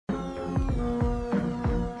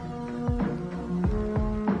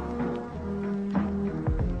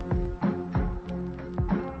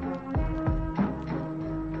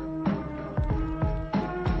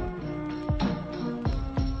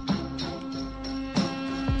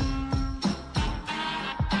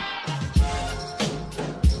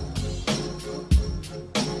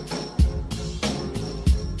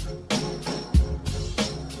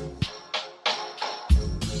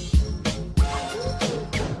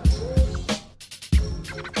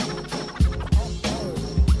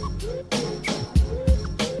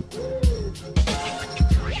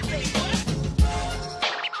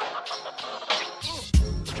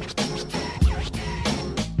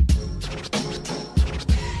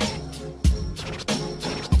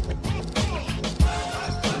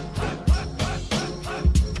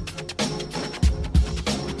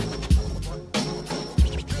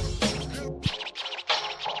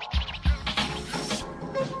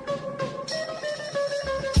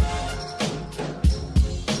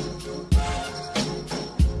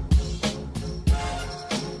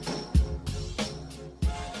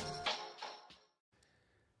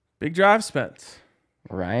Big drive, Spence.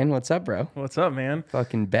 Ryan, what's up, bro? What's up, man?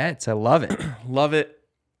 Fucking bets. I love it. Love it.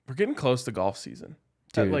 We're getting close to golf season.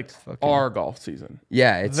 Dude, Like fucking- our golf season.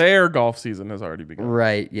 Yeah, it's Their golf season has already begun.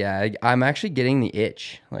 right. Yeah, I'm actually getting the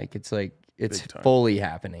itch. It's Big time. fully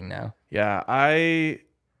happening now. Yeah,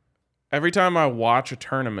 every time I watch a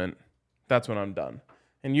tournament, that's when I'm done.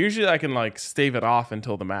 And usually I can like stave it off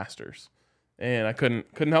until the Masters. And I couldn't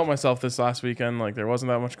help myself this last weekend. Like there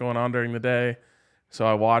wasn't that much going on during the day. So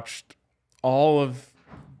I watched all of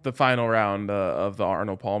the final round of the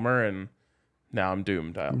Arnold Palmer, and now I'm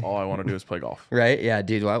doomed. All I want to do is play golf. Right? Yeah,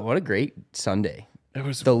 dude. What a great Sunday. It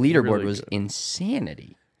was The leaderboard really was good.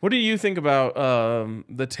 insanity. What do you think about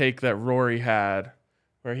the take that Rory had,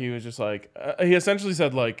 where he was just like, he essentially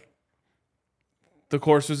said like, the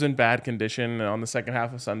course was in bad condition on the second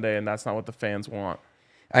half of Sunday, and that's not what the fans want.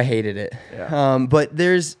 I hated it. Yeah. But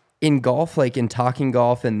there's in golf, like in talking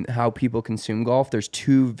golf and how people consume golf, there's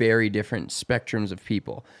two very different spectrums of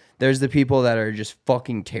people. There's the people that are just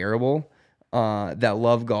fucking terrible, that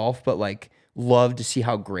love golf, but like love to see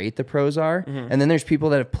how great the pros are. And then there's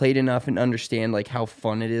people that have played enough and understand like how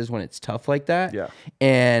fun it is when it's tough like that. Yeah.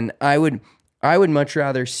 And I would much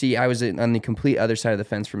rather see, I was on the complete other side of the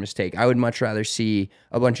fence for mistake. I would much rather see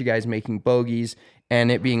a bunch of guys making bogeys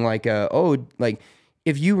and it being like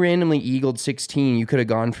if you randomly eagled 16, you could have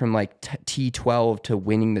gone from like T12 to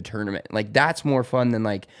winning the tournament. Like that's more fun than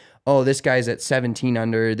like, oh, this guy's at 17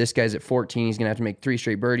 under, this guy's at 14, he's going to have to make 3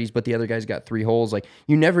 straight birdies, but the other guy's got 3 holes. Like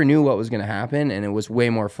you never knew what was going to happen, and it was way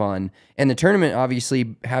more fun. And the tournament,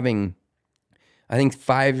 obviously having, I think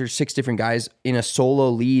 5 or 6 different guys in a solo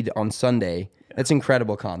lead on Sunday, that's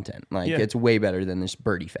incredible content. Like it's way better than this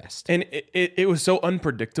birdie fest. And it was so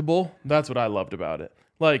unpredictable. That's what I loved about it.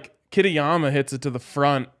 Like Kitayama hits it to the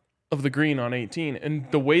front of the green on 18, and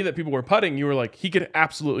the way that people were putting, you were like, he could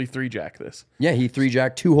absolutely 3-jack this. Yeah, he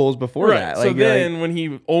 3-jacked 2 holes before that. So then when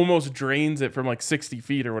he almost drains it from like 60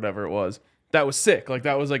 feet or whatever it was, that was sick. Like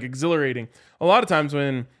that was like exhilarating. A lot of times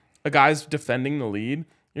when a guy's defending the lead,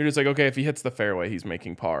 you're just like, okay, if he hits the fairway, he's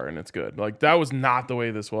making par and it's good. Like that was not the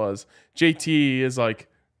way this was. JT is like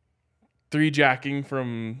 3-jacking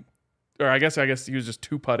from, or I guess he was just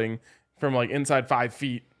 2-putting from like inside 5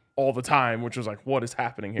 feet all the time, which was like, what is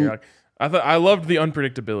happening here? Like, I loved the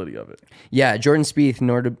unpredictability of it. Yeah, Jordan Spieth,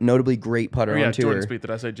 notably great putter on tour. Jordan Spieth.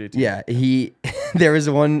 Did I say JT? Yeah, there was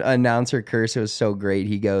one announcer curse. It was so great.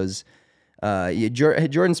 He goes,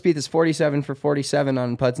 Jordan Spieth is 47 for 47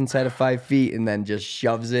 on putts inside of 5 feet, and then just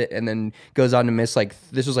shoves it, and then goes on to miss like,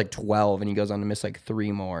 this was like 12, and he goes on to miss like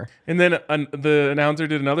 3 more. And then the announcer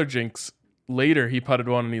did another jinx later. He putted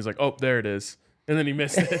one, and he's like, oh, there it is. And then he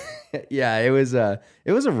missed it. Yeah, it was a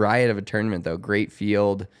riot of a tournament though. Great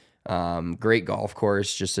field, great golf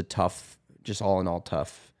course, just all in all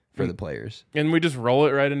tough for the players. And we just roll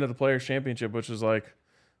it right into the Players Championship, which is like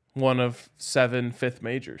one of 7 fifth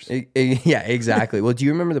majors. Yeah, exactly. Well, do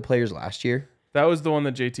you remember the Players last year? That was the one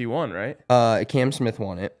that JT won, right? Cam Smith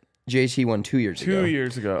won it. JT won 2 years ago. 2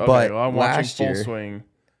 years ago. Okay, But well, I'm watching last Full year- Swing.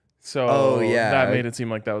 So that made it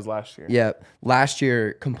seem like that was last year. Yeah, last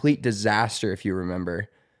year, complete disaster, if you remember.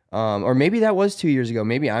 Or maybe that was 2 years ago.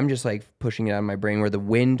 Maybe I'm just like pushing it out of my brain, where the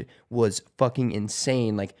wind was fucking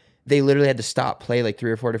insane. Like they literally had to stop play like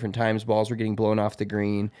 3 or 4 different times. Balls were getting blown off the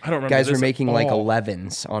green. I don't remember Guys were this at making like all.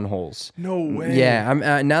 11s on holes. No way. Yeah,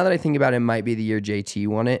 I'm now that I think about it, it might be the year JT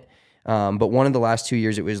won it. But one of the last 2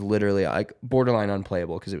 years, it was literally like borderline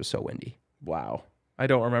unplayable because it was so windy. Wow. I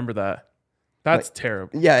don't remember that. That's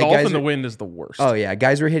terrible. yeah, Golf guys in the are- wind is the worst. Oh yeah,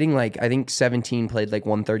 guys were hitting like, I think 17 played like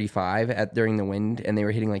 135 during the wind, and they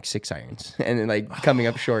were hitting like 6 irons and then like coming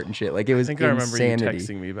up short and shit. Like it was I think I remember you insanity.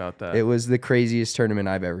 texting me about that. It was the craziest tournament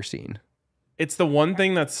I've ever seen. It's the one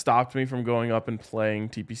thing that stopped me from going up and playing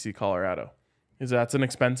TPC Colorado. Is that's an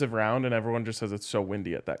expensive round, and everyone just says it's so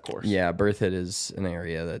windy at that course. Yeah, Berthoud is an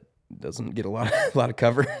area that doesn't get a lot of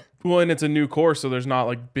cover. Well, and it's a new course, so there's not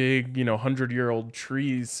like big, 100-year-old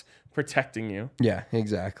trees protecting you. Yeah,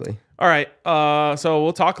 exactly. All right, so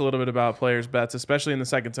we'll talk a little bit about players' bets, especially in the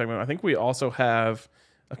second segment. I think we also have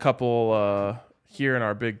a couple here in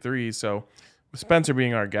our big threes. So with Spencer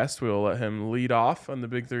being our guest, we'll let him lead off on the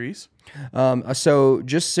big threes. So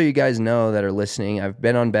just so you guys know that are listening, I've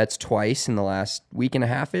been on bets twice in the last week and a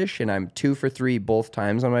half-ish, and I'm 2 for 3 both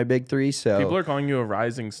times on my big three. So People are calling you a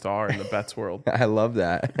rising star in the bets world. I love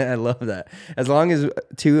that. I love that. As long as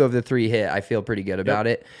 2 of the 3 hit, I feel pretty good about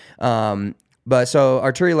it. But so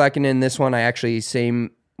Arturi Lehkonen, this one I actually,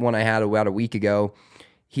 same one I had about a week ago.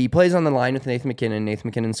 He plays on the line with Nathan MacKinnon. Nathan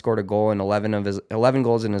MacKinnon scored a goal in 11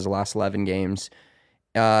 goals in his last 11 games.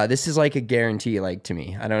 This is like a guarantee, like to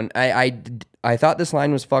me. I thought this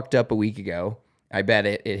line was fucked up a week ago, I bet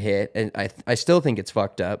it hit, and I still think it's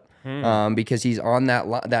fucked up because he's on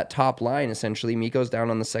that top line essentially. Mikko's down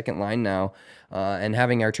on the second line now, and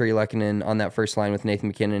having Artturi Lehkonen on that first line with Nathan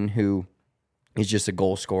MacKinnon, who is just a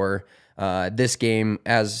goal scorer. This game,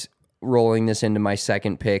 as rolling this into my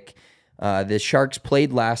second pick, the Sharks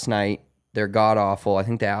played last night. They're god awful. I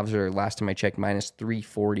think the Avs are, last time I checked, minus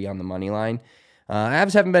 340 on the money line.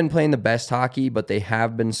 Avs haven't been playing the best hockey, but they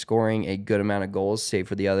have been scoring a good amount of goals, save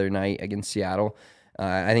for the other night against Seattle.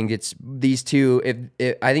 I think it's these two.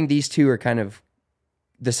 I think these two are kind of,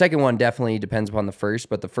 the second one definitely depends upon the first,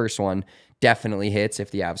 but the first one definitely hits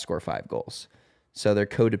if the Avs score 5 goals. So they're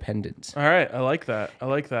codependent. All right, I like that.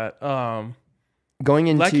 Going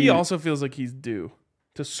into Lecky also feels like he's due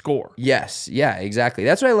to score. Yes, yeah, exactly.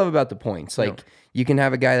 That's what I love about the points. Like you can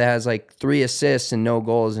have a guy that has like 3 assists and no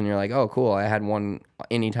goals, and you're like, oh, cool, I had one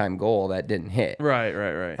anytime goal that didn't hit. Right.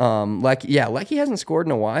 Lecky hasn't scored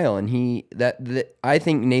in a while, and I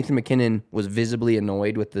think Nathan MacKinnon was visibly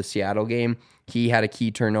annoyed with the Seattle game. He had a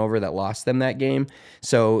key turnover that lost them that game.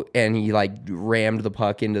 So, and he like rammed the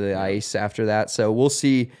puck into the ice after that. So we'll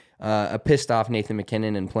see a pissed off Nathan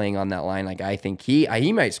MacKinnon and playing on that line. Like I think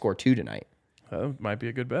he might score 2 tonight. That might be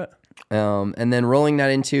a good bet. And then rolling that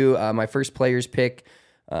into my first player's pick.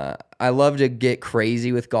 I love to get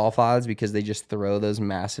crazy with golf odds because they just throw those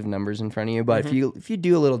massive numbers in front of you. But if you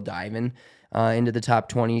do a little diving into the top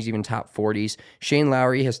 20s, even top 40s, Shane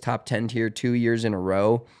Lowry has top 10 tier 2 years in a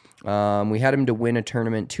row. We had him to win a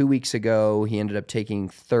tournament 2 weeks ago. He ended up taking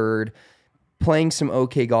 3rd, playing some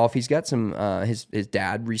okay golf. He's got some, his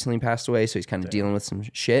dad recently passed away, so he's kind of dealing with some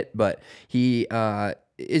shit, but he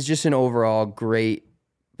is just an overall great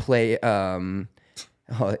play. We got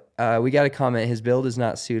a comment. His build is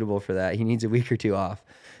not suitable for that. He needs a week or 2 off.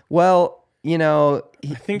 Well, I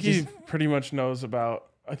think he pretty much knows about.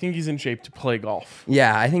 I think he's in shape to play golf.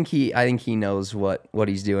 Yeah, I think he knows what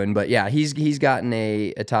he's doing. But yeah, he's gotten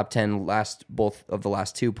a top 10 both of the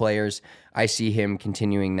last 2 players. I see him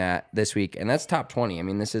continuing that this week, and that's top 20. I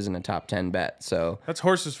mean, this isn't a top 10 bet. So that's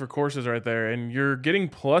horses for courses right there, and you're getting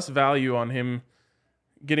plus value on him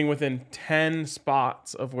getting within 10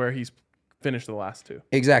 spots of where he's finished the last 2.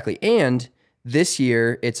 Exactly. And this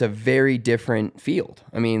year, it's a very different field.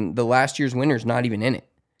 I mean, the last year's winner's not even in it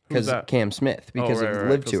because Cam Smith, because of the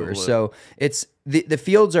Live Tour. So it's the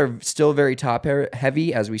fields are still very top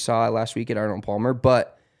heavy, as we saw last week at Arnold Palmer,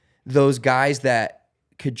 but those guys that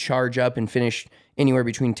could charge up and finish anywhere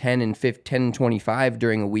between 10 and 25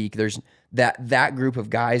 during a week, there's that group of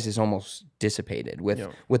guys is almost dissipated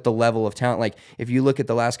with the level of talent. Like if you look at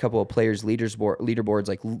the last couple of players' leaderboards,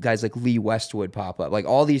 like guys like Lee Westwood pop up. Like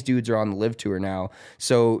all these dudes are on the Live Tour now.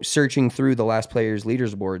 So searching through the last players'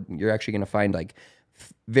 leaderboard, you're actually going to find like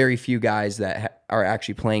very few guys that are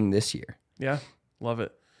actually playing this year. Yeah, love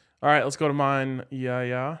it. All right, let's go to mine.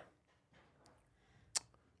 Yeah.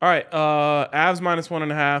 All right, Avs minus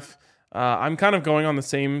 1.5. I'm kind of going on the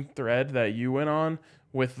same thread that you went on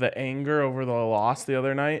with the anger over the loss the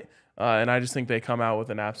other night. And I just think they come out with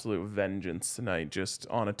an absolute vengeance tonight, just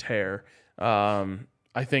on a tear.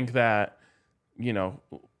 I think that,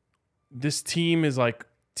 this team is like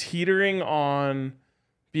teetering on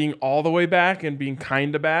being all the way back and being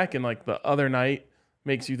kind of back. And like the other night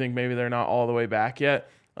makes you think maybe they're not all the way back yet.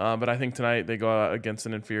 But I think tonight they go out against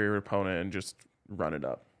an inferior opponent and just run it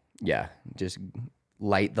up. Yeah, just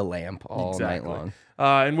light the lamp all night long.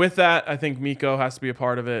 And with that, I think Mikko has to be a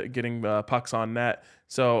part of it, getting pucks on net.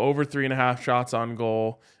 So over 3.5 shots on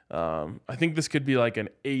goal. I think this could be like an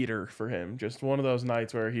 8er for him. Just one of those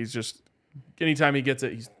nights where he's just, anytime he gets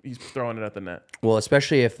it, he's throwing it at the net. Well,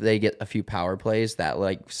 especially if they get a few power plays, that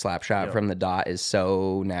like slap shot from the dot is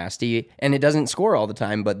so nasty. And it doesn't score all the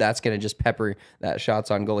time, but that's going to just pepper that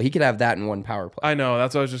shots on goal. He could have that in one power play. I know.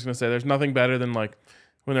 That's what I was just going to say. There's nothing better than like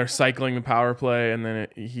when they're cycling the power play and then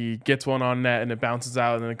he gets one on net and it bounces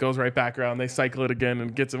out and then it goes right back around. They cycle it again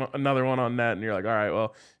and gets another one on net and you're like, all right,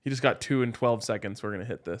 well, he just got 2 in 12 seconds. We're going to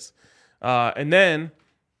hit this. And then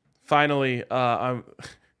finally, I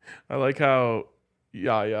like how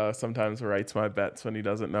Yaya sometimes writes my bets when he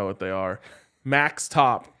doesn't know what they are. Max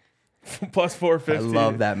Top plus 450. I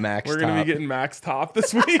love that Max Top. We're going to be getting Max Top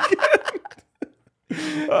this week.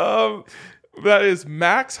 That is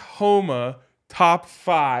Max Homa top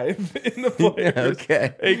 5 in the players.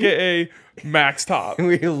 Okay. AKA Max Top.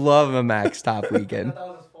 We love a Max Top weekend. I thought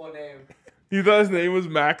it was his full name. You thought his name was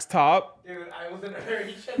Max Top? Dude, I wasn't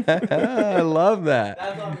very I love that.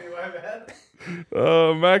 That's on me, my bad.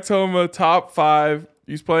 Max Homa top 5.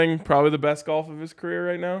 He's playing probably the best golf of his career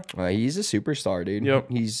right now. He's a superstar, dude. Yep.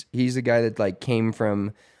 He's a guy that like came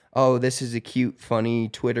from oh, this is a cute, funny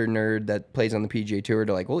Twitter nerd that plays on the PGA Tour,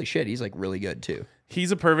 to like, holy shit, he's like really good too.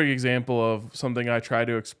 He's a perfect example of something I try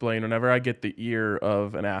to explain whenever I get the ear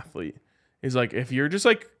of an athlete. Is like, if you're just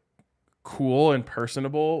like cool and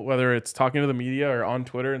personable, whether it's talking to the media or on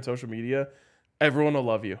Twitter and social media, everyone will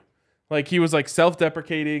love you. Like, he was like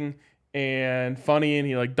self-deprecating and funny, and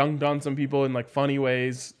he like dunked on some people in like funny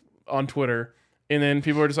ways on Twitter. And then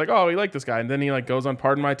people are just like, oh, we like this guy. And then he like goes on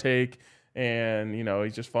Pardon My Take, and you know,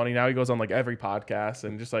 he's just funny. Now he goes on like every podcast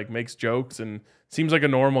and just like makes jokes and seems like a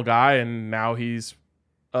normal guy. And now he's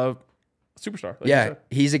a superstar. Like Yeah,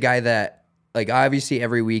 he's a guy that, like, obviously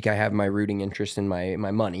every week I have my rooting interest in my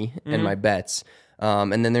money and my bets.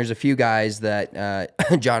 And then there's a few guys that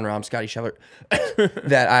John Rahm, Scotty Scheffler,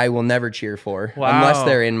 that I will never cheer for unless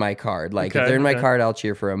they're in my card. Like, if they're in my card, I'll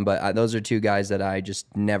cheer for them. But those are two guys that I just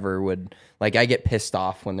never would, like, I get pissed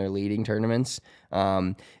off when they're leading tournaments.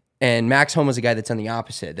 And Max Homa's a guy that's on the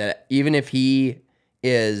opposite, that even if he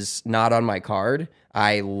is not on my card,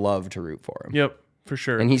 I love to root for him. Yep, for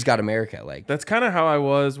sure. And he's got America. Like, that's kind of how I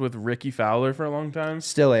was with Ricky Fowler for a long time.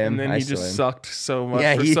 Still am. And then I he still just am. sucked so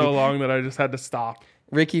much for so long that I just had to stop.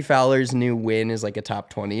 Ricky Fowler's new win is like a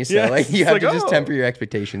top 20, so Yes, like you it's have like, to just oh. temper your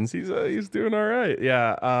expectations. He's doing all right.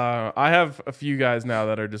 Yeah. I have a few guys now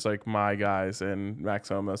that are just like my guys, and Max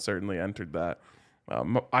Homa certainly entered that.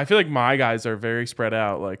 I feel like my guys are very spread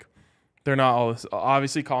out. Like, they're not all this.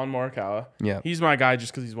 Obviously, Colin Morikawa. Yeah. He's my guy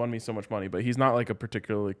just because he's won me so much money, but he's not like a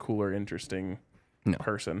particularly cool or interesting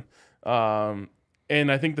person. And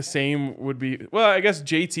I think the same would be, well, I guess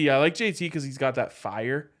JT. I like JT because he's got that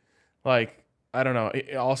fire. Like, I don't know.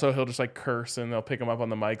 Also, he'll just like curse, and they'll pick him up on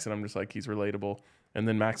the mics, and I'm just like, he's relatable. And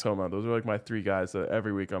then Max Homa. Those are like my three guys that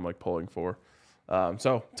every week I'm like pulling for.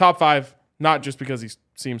 So top 5, not just because he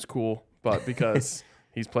seems cool, but because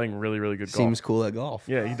he's playing really, really good golf. Seems cool at golf.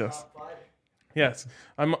 Yeah, he does. Yes,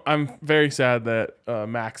 I'm very sad that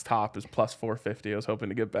Max top is plus 450. I was hoping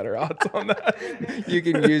to get better odds on that. You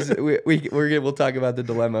can use we'll talk about the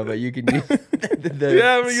dilemma, but you can use the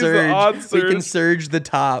Yeah, we use the odds We can surge. surge the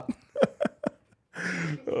top.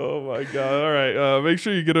 Oh my god! All right, make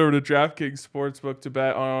sure you get over to DraftKings Sportsbook to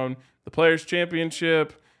bet on the Players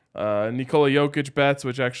Championship. Nikola Jokic bets,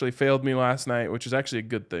 which actually failed me last night, which is actually a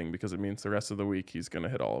good thing because it means the rest of the week he's going to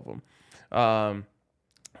hit all of them.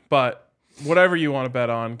 But whatever you want to bet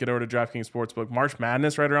on, get over to DraftKings Sportsbook. March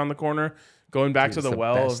Madness right around the corner. Going back to the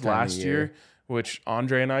well best of time of last year, which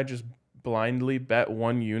Andre and I just blindly bet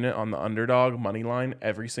one unit on the underdog money line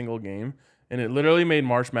every single game. And it literally made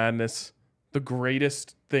March Madness the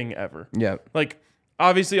greatest thing ever. Yeah. Like,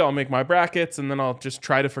 obviously, I'll make my brackets, and then I'll just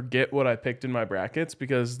try to forget what I picked in my brackets,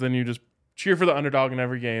 because then you just cheer for the underdog in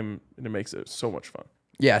every game, and it makes it so much fun.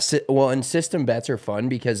 Yeah. Well, and system bets are fun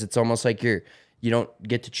because it's almost like you don't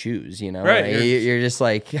get to choose, you know? Right. Like, you're just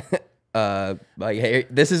like, hey,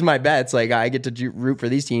 this is my bets. Like, I get to root for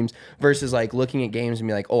these teams versus like looking at games and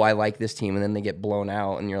be like, oh, I like this team. And then they get blown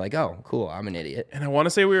out and you're like, oh, cool. I'm an idiot. And I want to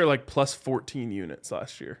say we were like plus 14 units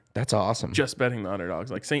last year, That's awesome. just betting the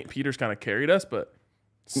underdogs. Like, St. Peter's kind of carried us, but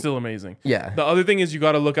still amazing. Yeah. The other thing is you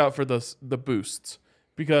got to look out for the boosts,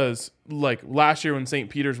 because like last year when St.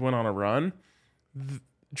 Peter's went on a run,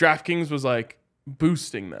 DraftKings was like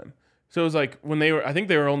boosting them. So it was like when I think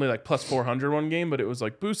they were only like plus 400 one game, but it was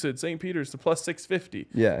like boosted St. Peter's to plus 650.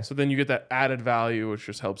 Yeah. So then you get that added value, which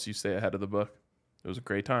just helps you stay ahead of the book. It was a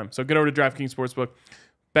great time. So get over to DraftKings Sportsbook,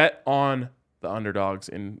 bet on the underdogs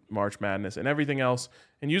in March Madness and everything else,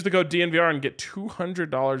 and use the code DNVR and get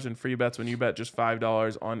 $200 in free bets when you bet just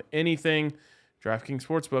 $5 on anything. DraftKings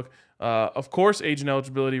Sportsbook. Of course, age and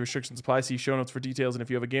eligibility restrictions apply. See show notes for details. And if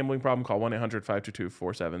you have a gambling problem, call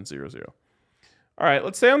 1-800-522-4700. All right,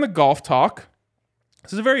 let's stay on the golf talk.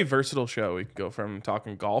 This is a very versatile show. We can go from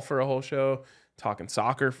talking golf for a whole show, talking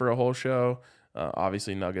soccer for a whole show.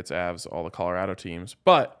 Obviously, Nuggets, Avs, all the Colorado teams.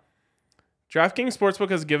 But DraftKings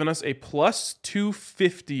Sportsbook has given us a plus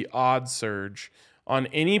 250 odds surge on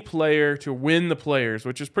any player to win the Players,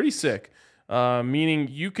 which is pretty sick. Meaning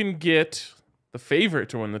you can get the favorite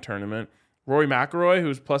to win the tournament, Rory McIlroy,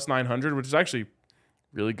 who's plus 900, which is actually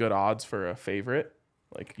really good odds for a favorite.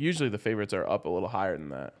 Like, usually the favorites are up a little higher than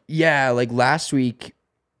that. Yeah, like last week,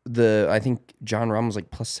 I think John Rahm was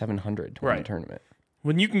like plus 700 to win the Right. tournament.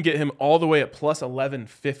 When you can get him all the way at plus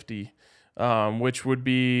 1150, which would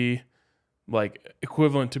be like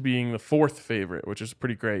equivalent to being the fourth favorite, which is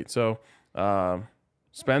pretty great. So,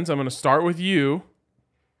 Spence, I'm going to start with you.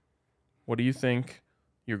 What do you think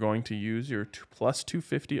you're going to use your plus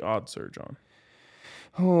 250 odds surge on?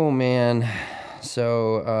 Oh, man.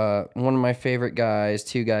 So, one of my favorite guys,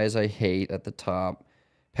 two guys I hate at the top.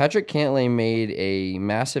 Patrick Cantlay made a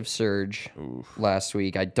massive surge last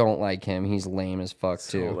week. I don't like him. He's lame as fuck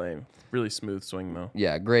So too. lame. Really smooth swing though.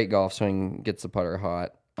 Yeah, great golf swing, gets the putter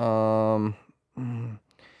hot.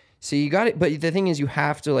 See, you got it, but the thing is, you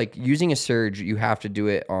have to like using a surge. You have to do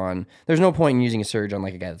it on. There's no point in using a surge on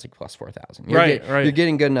like a guy that's like plus 4,000. Right. You're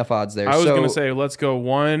getting good enough odds there. I was So- gonna say let's go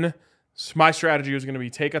one. My strategy was gonna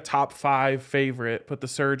be take a top 5 favorite, put the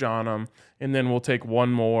surge on them, and then we'll take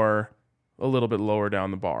one more a little bit lower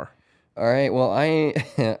down the bar. All right. Well,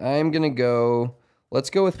 I'm gonna go.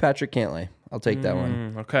 Let's go with Patrick Cantlay. I'll take that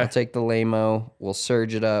one. Okay. I'll take the Lamo. We'll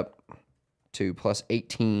surge it up to plus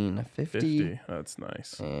 1850. 50. That's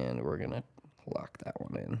nice. And we're gonna lock that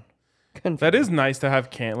one in. Confirm. That is nice to have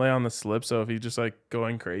Cantlay on the slip. So if he's just like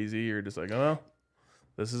going crazy, you're just like, oh, well,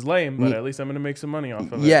 this is lame, but at least I'm gonna make some money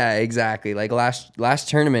off of it. Yeah, exactly. Like last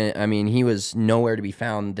tournament, I mean, he was nowhere to be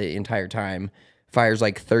found the entire time. Fires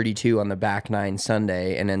like 32 on the back nine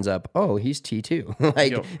Sunday and ends up, oh, he's T2.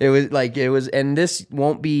 Yep. it was, and this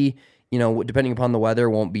won't be, you know, depending upon the weather,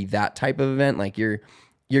 won't be that type of event. Like you're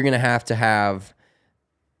gonna have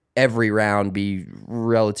every round be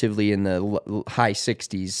relatively in the high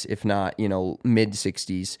 60s, if not, you know, mid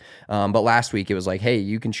 60s. But last week it was like, hey,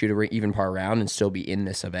 you can shoot a even par round and still be in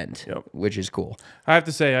this event, Yep. which is cool. I have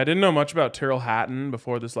to say, I didn't know much about Tyrrell Hatton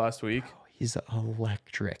before this last week. He's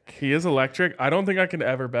electric. He is electric. I don't think I could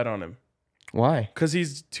ever bet on him Why? because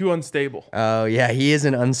he's too unstable. Oh yeah, he is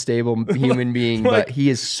an unstable human being, Like- but he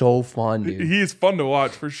is so fun, dude. He is fun to watch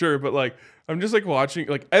for sure, but like I'm just like watching,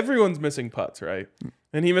 like everyone's missing putts, right?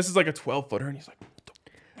 And he misses like a 12-footer, and he's like,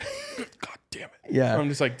 God damn it! Yeah. I'm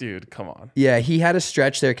just like, dude, come on. Yeah, he had a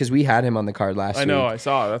stretch there because we had him on the card last I know, week. I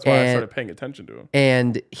saw. That's why I And- started paying attention to him.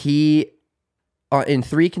 And he, in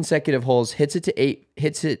 3 consecutive holes, hits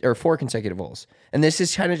it 4 consecutive holes. And this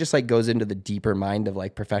is kind of just like goes into the deeper mind of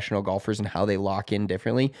like professional golfers and how they lock in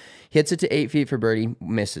differently. Hits it to 8 feet for birdie,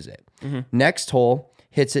 misses it. Next hole,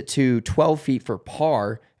 hits it to 12 feet for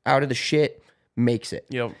par, out of the shit, makes it.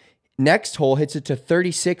 Yep. Next hole hits it to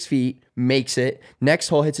 36 feet, makes it. Next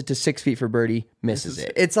hole hits it to 6 feet for birdie, misses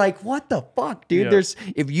it. It's like, what the fuck, dude? Yeah.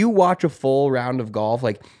 If you watch a full round of golf,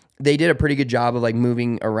 like they did a pretty good job of like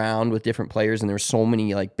moving around with different players, and there's so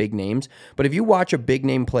many like big names. But if you watch a big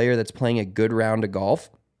name player that's playing a good round of golf,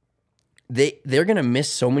 they're gonna miss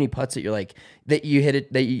so many putts that you're like that you hit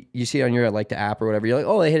it that you see it on your like the app or whatever. You're like,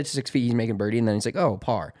 oh, they hit it to 6 feet, he's making birdie, and then he's like, oh,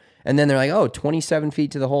 par. And then they're like, oh, 27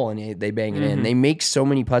 feet to the hole, and they bang it in. They make so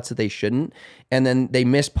many putts that they shouldn't, and then they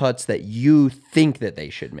miss putts that you think that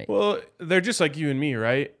they should make. Well, they're just like you and me,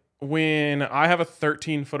 right? When I have a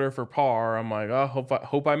 13-footer for par, I'm like, oh,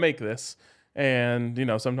 hope I make this. And, you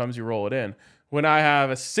know, sometimes you roll it in. When I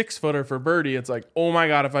have a 6-footer for birdie, it's like, oh my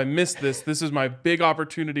God, if I miss this, this is my big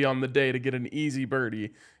opportunity on the day to get an easy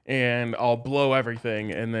birdie, and I'll blow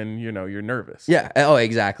everything. And then, you know, you're nervous. Yeah. Oh,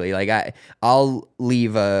 exactly. Like I'll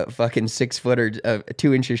leave a fucking 6-footer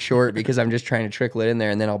 2 inches short because I'm just trying to trickle it in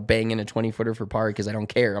there, and then I'll bang in a 20-footer for par because I don't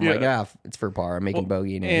care. I'm like, it's for par. I'm making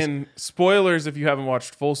bogey. And spoilers if you haven't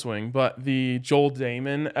watched Full Swing, but the Joel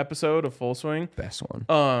Damon episode of Full Swing, Best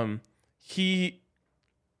one. he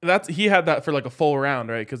had that for like a full round,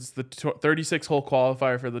 right? Because it's the 36-hole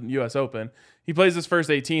qualifier for the U.S. Open. He plays his first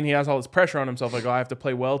 18. He has all this pressure on himself, like, oh, I have to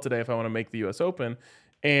play well today if I want to make the U.S. Open.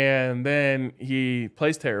 And then he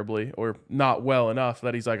plays terribly or not well enough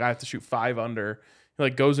that he's like, I have to shoot 5 under. He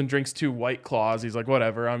like goes and drinks 2 White Claws. He's like,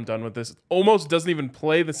 whatever, I'm done with this. Almost doesn't even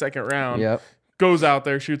play the second round. Yep. Goes out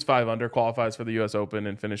there, shoots 5 under, qualifies for the U.S. Open,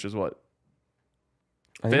 and finishes what?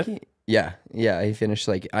 I think Fifth? he finished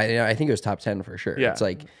like I think it was top 10 for sure. Yeah. It's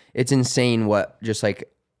like it's insane what just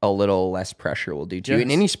like a little less pressure will do to you in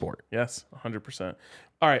Yes. any sport. Yes, 100%.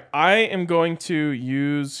 All right, I am going to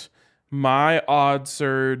use my odd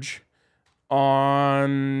surge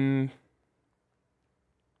on.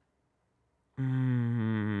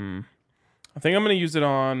 I think I'm going to use it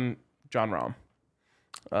on John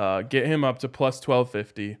Rahm. Get him up to plus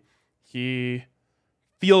 1250. He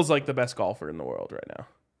feels like the best golfer in the world right now.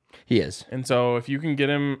 He is. And so if you can get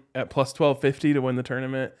him at plus 1250 to win the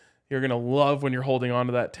tournament, you're going to love when you're holding on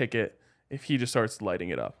to that ticket if he just starts lighting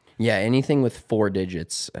it up. Yeah, anything with 4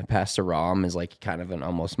 digits past a ROM is like kind of an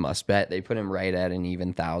almost must bet. They put him right at an even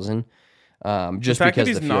 1,000, just fact that because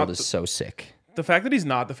he's the not field is so sick. The fact that he's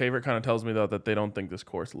not the favorite kind of tells me, though, that they don't think this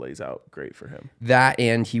course lays out great for him. That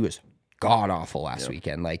and he was god awful last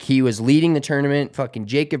weekend. Like he was leading the tournament. Fucking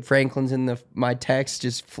Jacob Franklin's in my text.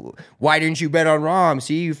 Just why didn't you bet on ROM?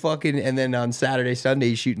 See you fucking. And then on Saturday, Sunday,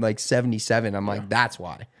 he's shooting like 77. I'm like, that's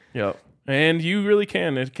why. Yep. And you really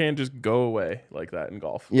can. It can't just go away like that in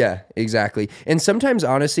golf. Yeah, exactly. And sometimes,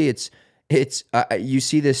 honestly, it's you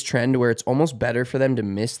see this trend where it's almost better for them to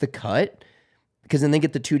miss the cut because then they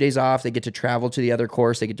get the 2 days off, they get to travel to the other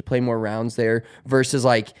course, they get to play more rounds there versus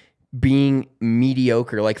like being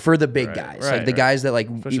mediocre, like for the big guys, like the guys that like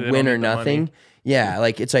Especially win they or don't need the nothing. money. Yeah,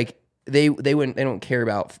 like it's like they don't care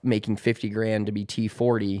about making 50 grand to be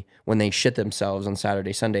T40 when they shit themselves on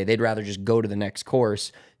Saturday, Sunday. They'd rather just go to the next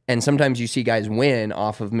course. And sometimes you see guys win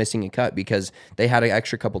off of missing a cut because they had an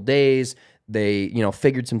extra couple days. They,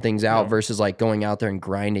 figured some things out versus like going out there and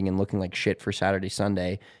grinding and looking like shit for Saturday,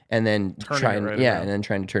 Sunday, and then trying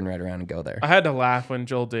to turn right around and go there. I had to laugh when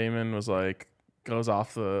Joel Damon was like, goes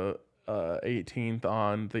off the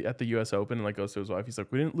 18th at the U.S. Open and like goes to his wife. He's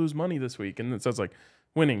like, we didn't lose money this week, and it says like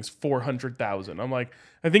winnings 400,000. I'm like,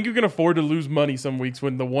 I think you can afford to lose money some weeks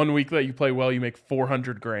when the 1 week that you play well, you make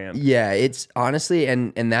 400 grand. Yeah, it's honestly,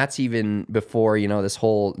 and that's even before this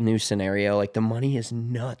whole new scenario. Like the money is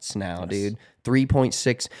nuts now, dude.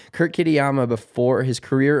 3.6. Kurt Kitayama before his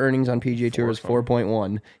career earnings on PGA Tour was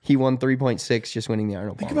 4.1. He won 3.6 just winning the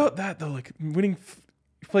Arnold Think Palmer. about that though, like winning.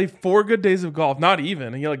 Play 4 good days of golf, not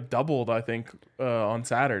even. He like doubled, I think, on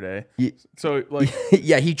Saturday. Yeah. So like,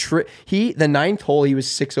 yeah, the ninth hole he was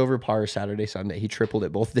 6 over par Saturday, Sunday. He tripled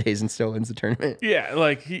it both days and still wins the tournament. yeah,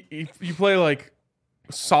 like you play like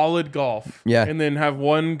solid golf, Yeah. and then have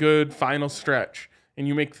one good final stretch, and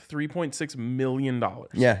you make $3.6 million.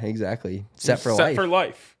 Yeah, exactly. Set for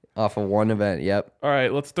life off of one event. Yep. All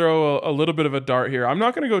right, let's throw a little bit of a dart here. I'm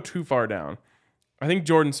not going to go too far down. I think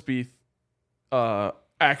Jordan Spieth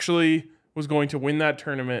actually was going to win that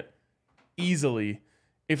tournament easily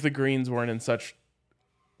if the greens weren't in such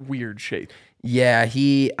weird shape. Yeah,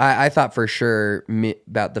 I thought for sure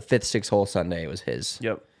about the 5th, 6th hole Sunday was his.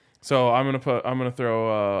 Yep. So I'm gonna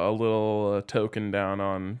throw a little token down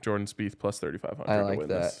on Jordan Spieth plus 3,500. I to like win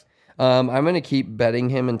that. This. I'm gonna keep betting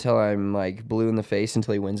him until I'm like blue in the face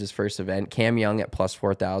until he wins his first event. Cam Young at plus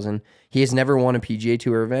 4,000. He has never won a PGA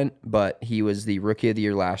Tour event, but he was the Rookie of the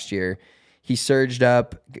Year last year. He surged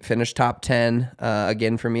up, finished top 10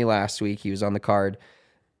 again for me last week. He was on the card.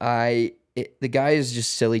 The guy is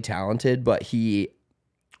just silly talented, but he's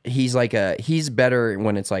better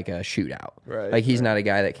when it's like a shootout. Right. Like he's not a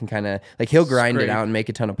guy that can kind of like he'll grind it out and make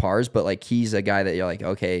a ton of pars, but like he's a guy that you're like,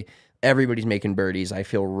 okay, everybody's making birdies. I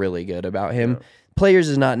feel really good about him. Yeah. Players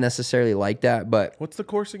is not necessarily like that, but what's the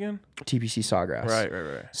course again? TPC Sawgrass.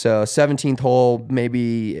 Right. So 17th hole,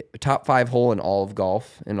 maybe top 5 hole in all of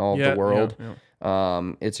golf in all of the world.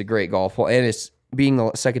 Yeah. It's a great golf hole, and it's being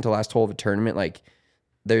the second to last hole of a tournament. Like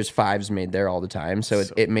there's 5s made there all the time, so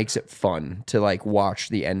it makes it fun to like watch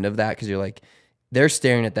the end of that because you're like they're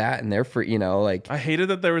staring at that and they're for like. I hated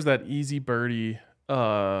that there was that easy birdie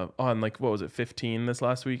on like what was it 15 this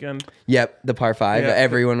last weekend. Yep, the par 5. Yeah,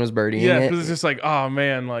 everyone was birdieing it. Because it's just like, oh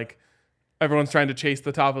man, like everyone's trying to chase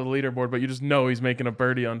the top of the leaderboard, but you just know he's making a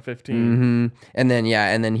birdie on 15. Mm-hmm. And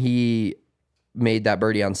then he made that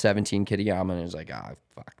birdie on 17, Kitayama, and it was like,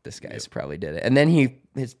 fuck, this guy's probably did it. And then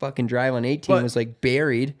his fucking drive on 18 was like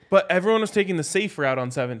buried. But everyone was taking the safe route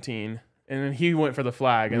on 17, and then he went for the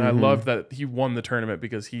flag, and I loved that he won the tournament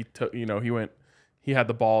because he took, he had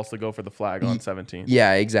the balls to go for the flag on 17.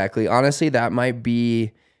 Yeah, exactly. Honestly, that might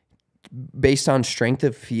be based on strength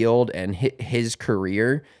of field and his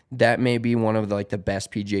career. That may be one of the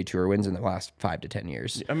best PGA Tour wins in the last 5 to 10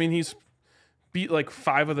 years. I mean, he's beat like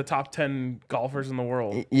 5 of the top 10 golfers in the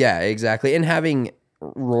world. Yeah, exactly. And having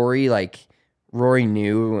Rory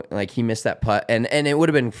knew he missed that putt, and it would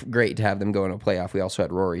have been great to have them go in a playoff. We also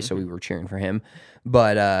had Rory, so we were cheering for him.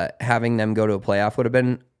 But having them go to a playoff would have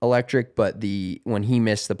been electric. But when he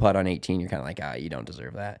missed the putt on 18, you're kind of like, you don't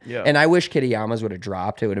deserve that. Yeah. And I wish Kitayama's would have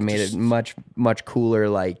dropped. It would have made it much, much cooler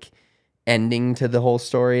ending to the whole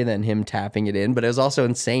story than him tapping it in. But it was also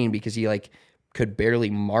insane because he could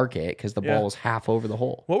barely mark it because the ball was half over the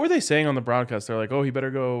hole. What were they saying on the broadcast? They're like, oh, he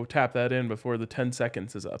better go tap that in before the 10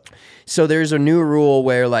 seconds is up. So there's a new rule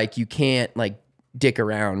where you can't dick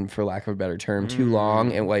around, for lack of a better term, too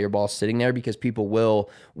long and while your ball's sitting there because people will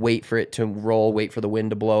wait for it to roll, wait for the wind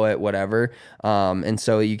to blow it, whatever. And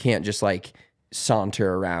so you can't just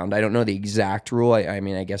saunter around. I don't know the exact rule. I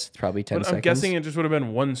mean, I guess it's probably 10 seconds. I'm guessing it just would have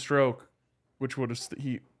been one stroke, which would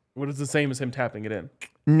have what is the same as him tapping it in?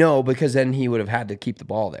 No, because then he would have had to keep the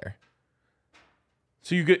ball there.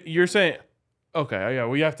 So you're saying, okay, yeah,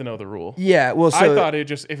 well, you have to know the rule. Yeah, well, so I thought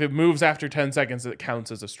if it moves after 10 seconds, it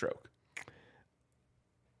counts as a stroke.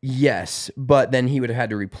 Yes, but then he would have had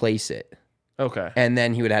to replace it. Okay. And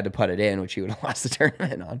then he would have had to put it in, which he would have lost the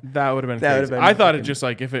tournament on. That would have been crazy. I thought it just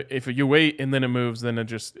if you wait and then it moves, then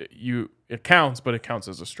it counts, but it counts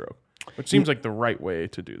as a stroke. which seems like the right way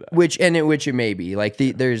to do that. Which it may be like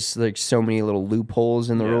there's like so many little loopholes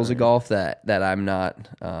in the rules of golf that I'm not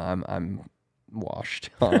I'm washed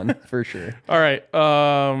on for sure. All right.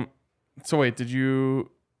 So wait, did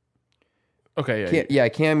you? Okay. Yeah.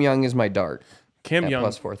 Cam Young is my dart. Cam Young,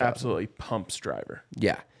 plus 4,000. absolutely pumps driver.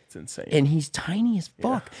 Yeah. It's insane. And he's tiny as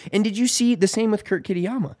fuck. Yeah. And did you see the same with Kurt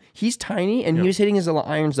Kitayama? He's tiny, and he was hitting his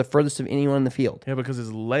irons the furthest of anyone in the field. Yeah, because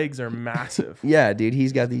his legs are massive. Yeah, dude,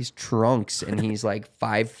 he's got these trunks, and he's like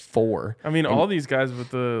 5'4". I mean, all these guys with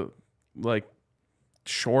the like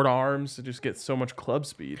short arms to just get so much club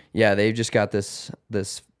speed. Yeah, they've just got this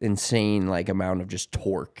insane like amount of just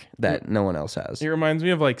torque that no one else has. It reminds me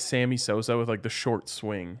of like Sammy Sosa with like the short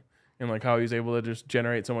swing and like how he's able to just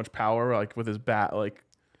generate so much power like with his bat. Like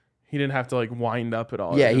he didn't have to like wind up at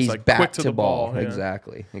all. Yeah, just, he's like, back quick to the ball. Yeah.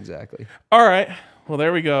 Exactly. All right. Well,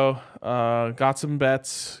 there we go. Got some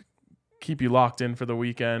bets. Keep you locked in for the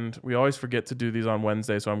weekend. We always forget to do these on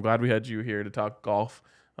Wednesday, so I'm glad we had you here to talk golf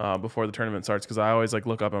before the tournament starts, because I always like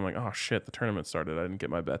look up and I'm like, oh shit, the tournament started. I didn't get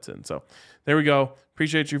my bets in. So there we go.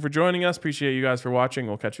 Appreciate you for joining us. Appreciate you guys for watching.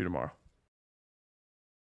 We'll catch you tomorrow.